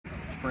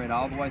spread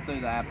all the way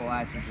through the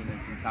Appalachians in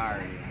its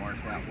entirety and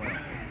worked out well.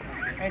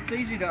 And it's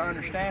easy to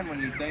understand when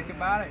you think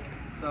about it.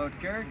 So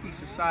Cherokee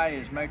society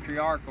is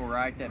matriarchal,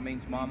 right? That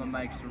means mama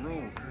makes the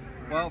rules.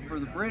 Well, for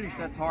the British,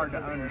 that's hard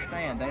to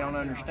understand. They don't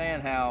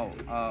understand how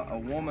a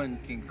woman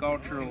can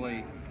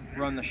culturally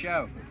run the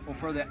show. Well,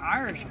 for the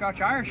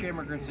Scotch-Irish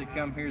immigrants that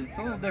come here, it's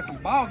a little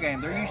different ball game.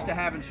 They're used to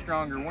having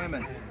stronger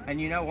women. And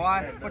you know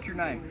why? What's your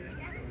name?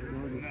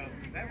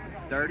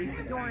 Dirty?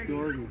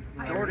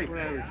 Dorothy.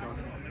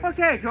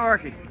 Okay,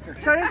 Dorothy.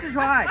 So this is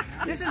why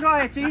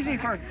it's easy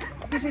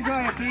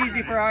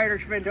for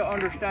Irishmen to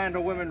understand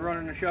the women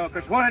running the show.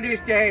 Because one of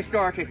these days,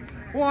 Dorothy,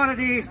 one of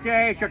these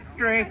days you're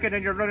drinking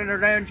and you're running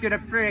around, it's gonna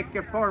break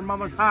your poor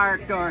mama's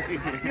heart, Dorothy.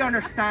 You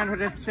understand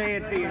what it's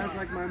saying to you? Sounds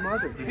like my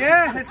mother.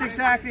 Yeah, that's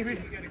exactly it.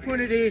 One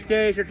of these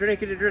days you're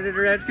drinking and running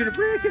around, it's gonna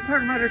break your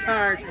poor mother's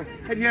heart.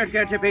 And you're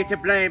going to be to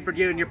blame for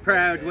doing your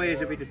proud ways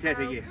of it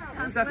to you.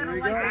 So,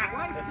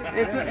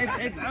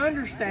 it's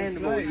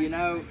understandable, you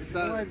know.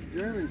 So like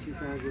German, she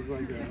sounds just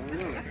like that. I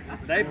don't know.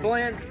 they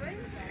blend.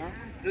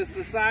 The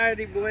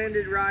society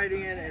blended right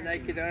in, and they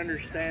could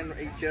understand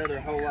each other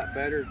a whole lot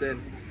better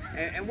than,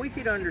 and we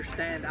could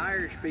understand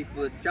Irish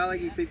people. The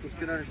Cherokee peoples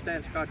could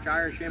understand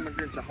Scotch-Irish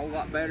immigrants a whole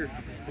lot better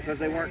because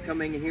they weren't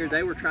coming in here.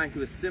 They were trying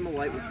to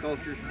assimilate with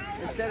cultures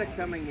instead of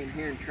coming in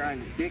here and trying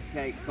to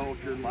dictate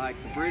culture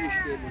like the British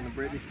did when the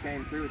British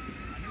came through.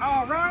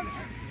 All right,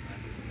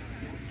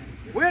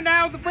 we're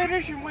now the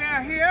British, and we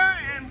are here,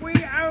 and we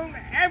own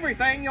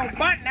everything. Your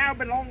butt now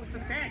belongs to the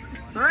king.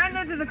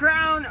 Surrender to the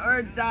crown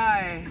or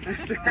die.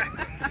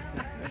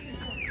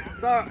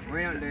 So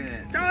We don't do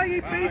that.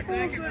 Cherokee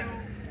peoples,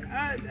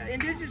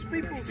 indigenous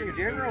peoples in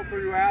general,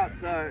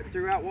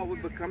 throughout what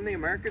would become the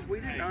Americas,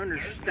 we didn't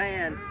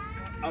understand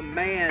a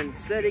man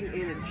sitting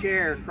in a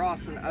chair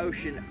across an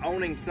ocean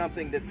owning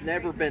something that's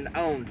never been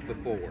owned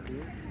before.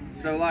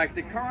 So like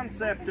the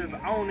concept of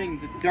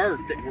owning the dirt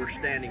that we're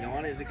standing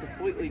on is a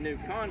completely new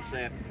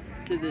concept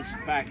to this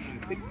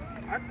faction.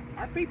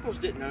 Our peoples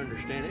didn't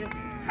understand it.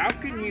 How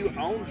can you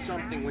own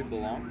something we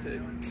belong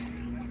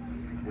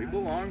to? We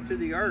belong to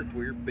the earth.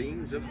 We're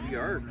beings of the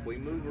earth. We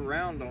move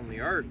around on the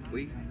earth.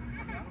 We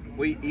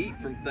eat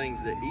from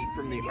things that eat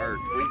from the earth.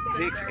 We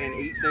pick and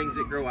eat things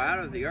that grow out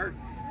of the earth.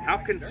 How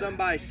can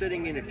somebody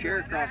sitting in a chair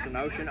across an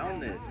ocean own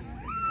this?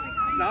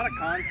 It's not a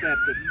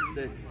concept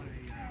that's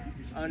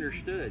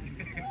understood.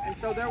 And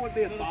so there would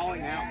be a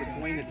falling out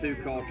between the two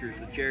cultures,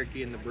 the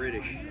Cherokee and the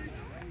British.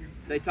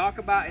 They talk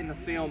about in the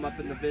film up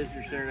in the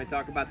visitor center, they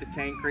talk about the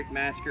Cane Creek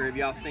Massacre. Have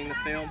y'all seen the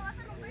film?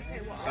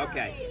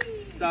 Okay,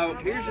 so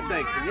here's the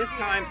thing. In this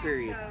time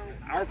period,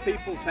 our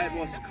peoples had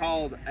what's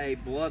called a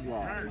blood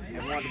law.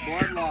 And what the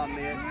blood law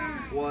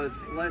meant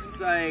was, let's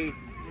say,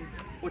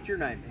 what's your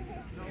name?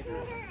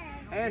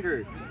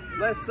 Andrew.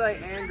 Let's say,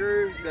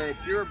 Andrew, that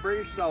you're a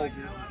British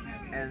soldier,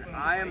 and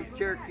I am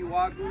Cherokee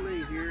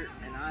Waguli here,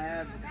 and I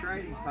have a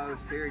trading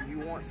post here, and you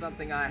want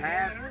something I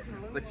have,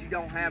 but you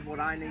don't have what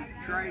I need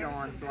to trade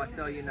on, so I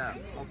tell you no.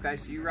 Okay,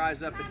 so you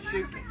rise up and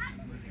shoot me.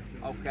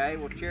 Okay,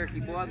 well, Cherokee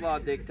blood law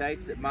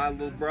dictates that my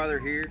little brother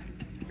here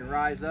can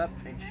rise up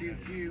and shoot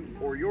you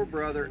or your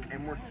brother,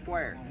 and we're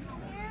square.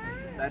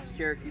 That's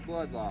Cherokee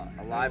blood law,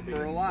 a life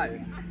for a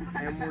life,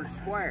 and we're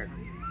square.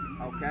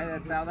 Okay,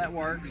 that's how that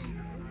works.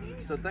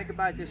 So think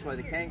about it this way,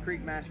 the Cane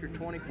Creek Massacre,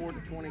 24 to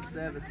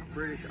 27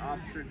 British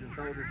officers and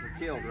soldiers were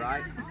killed,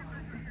 right?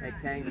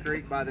 At Cane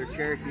Creek by their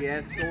Cherokee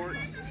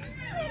escorts.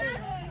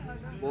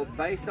 Well,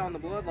 based on the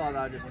blood law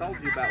that I just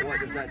told you about, what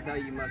does that tell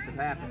you must have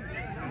happened?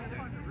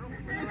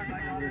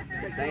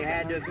 They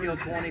had to have killed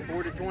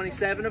 24 to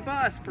 27 of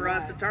us for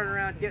us to turn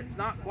around. It's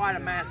not quite a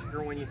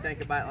massacre when you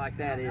think about it like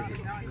that, is it?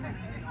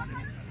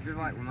 It's just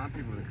like when my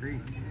people in the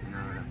Creek, you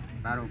know,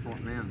 the Battle of Fort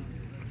Mims.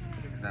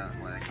 That's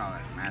what they call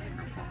it,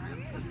 massacre of Fort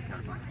Mims, because we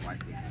killed a bunch of white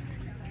people.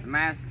 It's a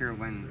massacre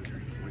when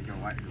we kill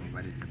white people,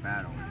 but it's a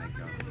battle when they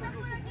go.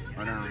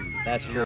 But that's true.